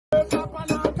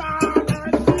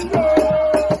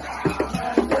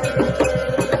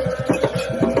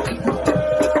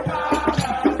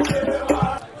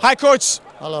Hi, Coach.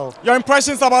 Hello. Your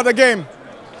impressions about the game?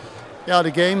 Yeah, the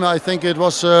game, I think it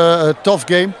was a tough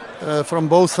game from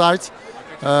both sides.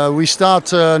 We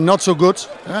start not so good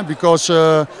because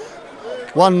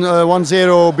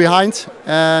 1-0 behind,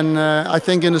 and I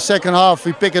think in the second half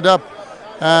we pick it up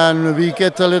and we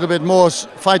get a little bit more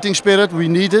fighting spirit. We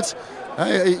need it.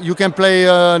 You can play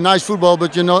nice football,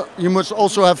 but you must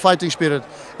also have fighting spirit.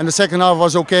 And the second half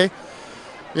was okay.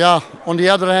 Yeah. On the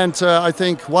other hand, I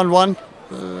think 1-1.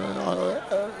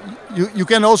 You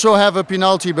can also have a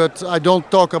penalty, but I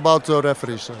don't talk about the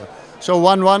referees. So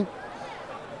 1-1,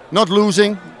 not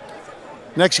losing.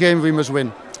 Next game we must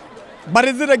win. But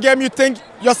is it a game you think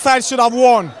your side should have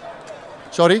won?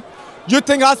 Sorry? You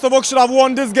think Hasselhoff should have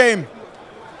won this game?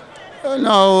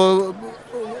 No.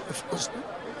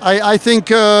 I think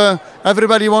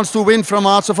everybody wants to win from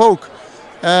Hasselhoff.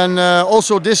 And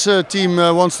also this team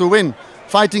wants to win.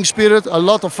 Fighting spirit, a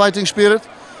lot of fighting spirit.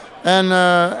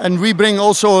 And we bring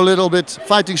also a little bit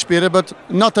fighting spirit, but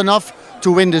not enough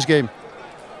to win this game.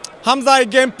 Hamza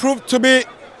again proved to be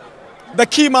the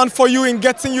key man for you in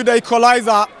getting you the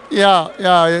equalizer. Yeah,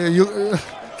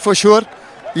 for sure.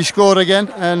 He scored again,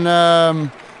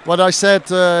 and what I said,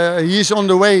 he's on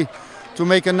the way to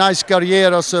make a nice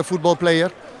career as a football player.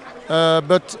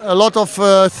 But a lot of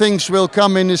things will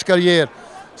come in his career.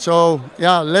 So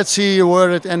yeah, let's see where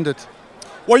it ended.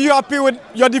 Were you happy with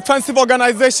your defensive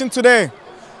organization today?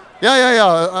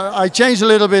 Yeah. I changed a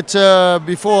little bit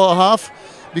before half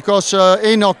because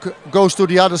Enoch goes to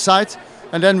the other side,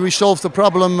 and then we solved the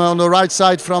problem on the right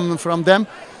side from them.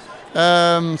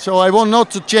 So I want not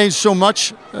to change so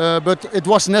much, but it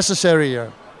was necessary.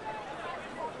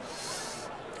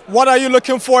 What are you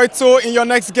looking forward to in your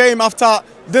next game after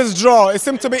this draw? It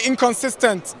seemed to be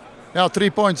inconsistent. Yeah,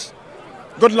 3 points.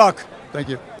 Good luck. Thank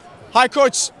you. Hi,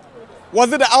 Coach. Was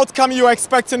it the outcome you were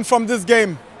expecting from this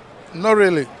game? Not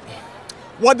really.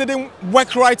 What didn't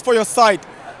work right for your side?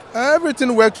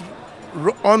 Everything worked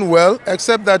on well,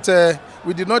 except that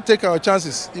we did not take our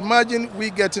chances. Imagine we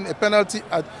getting a penalty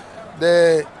at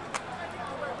the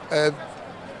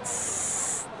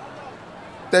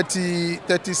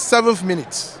 37th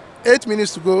minute. 8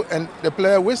 minutes to go and the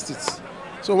player wasted it.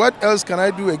 So what else can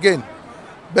I do again?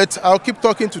 But I'll keep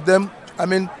talking to them.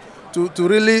 To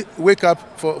really wake up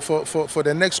for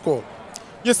the next call.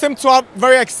 You seem to have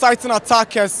very exciting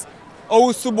attackers.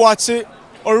 Owusu-Boakye,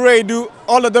 Oreidu,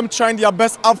 all of them trying their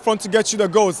best up front to get you the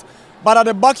goals. But at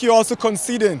the back, you're also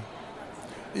conceding.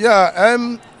 Yeah,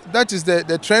 that is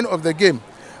the trend of the game.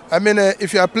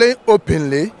 If you are playing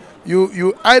openly,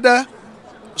 you either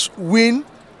win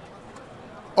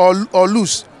or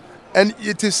lose. And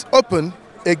it is open,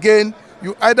 again,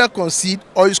 you either concede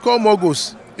or you score more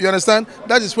goals. You understand?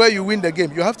 That is where you win the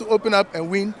game. You have to open up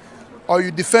and win, or you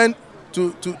defend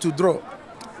to draw.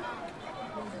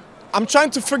 I'm trying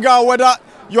to figure out whether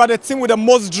you are the team with the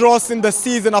most draws in the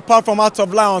season apart from Hearts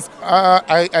of Lions.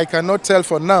 I cannot tell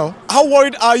for now. How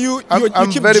worried are you? You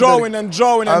keep drawing and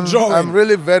drawing. I'm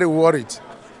really very worried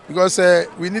because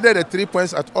we needed the 3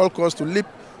 points at all costs to leap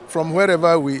from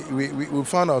wherever we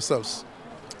found ourselves.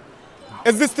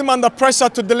 Is this team under pressure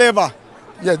to deliver?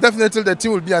 Yes, definitely the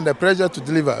team will be under pressure to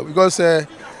deliver because to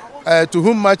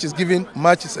whom much is given,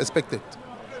 much is expected.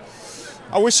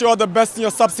 I wish you all the best in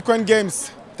your subsequent games.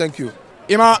 Thank you.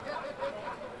 Ima,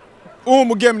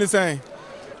 game ni saying?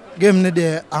 Game ni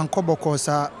de anko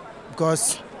bokosa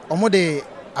because omo de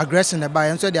aggression na ba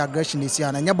yenso de aggression is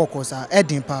here na nya bokosa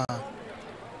edin pa.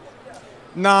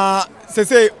 Na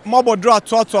say mabo draw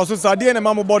to so sa de na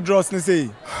mabo draws ni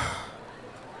say.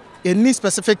 Any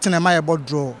specific thing about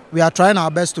draw, we are trying our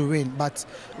best to win, but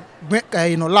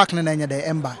luck na the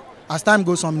ember. As time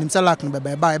goes on, nimsa luck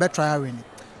na be try win.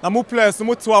 Na mu players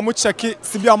mu to mu check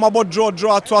sibia mabo draw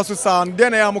to aso sa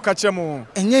den ya mu kache mu.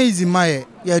 Enye easy my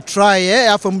you try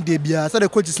afam de bia so the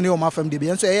coaches ne o afam de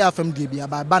bia so afam de bia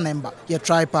ba number you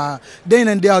try pa then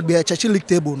and there be a church league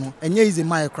table no enye easy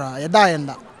my cry you die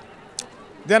enda.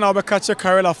 Then I'll be catch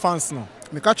Karela fans no.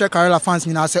 Me catch Karela fans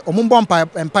mean I say omumbo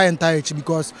empire entire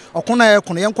because okona ye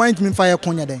kono yen kwan ntimi fa ye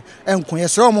konya den enko ye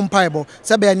sere omumpa bo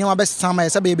se be enye wa be sama ye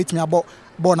se be betimi abo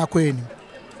ball na kwa enim.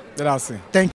 That's it. Thank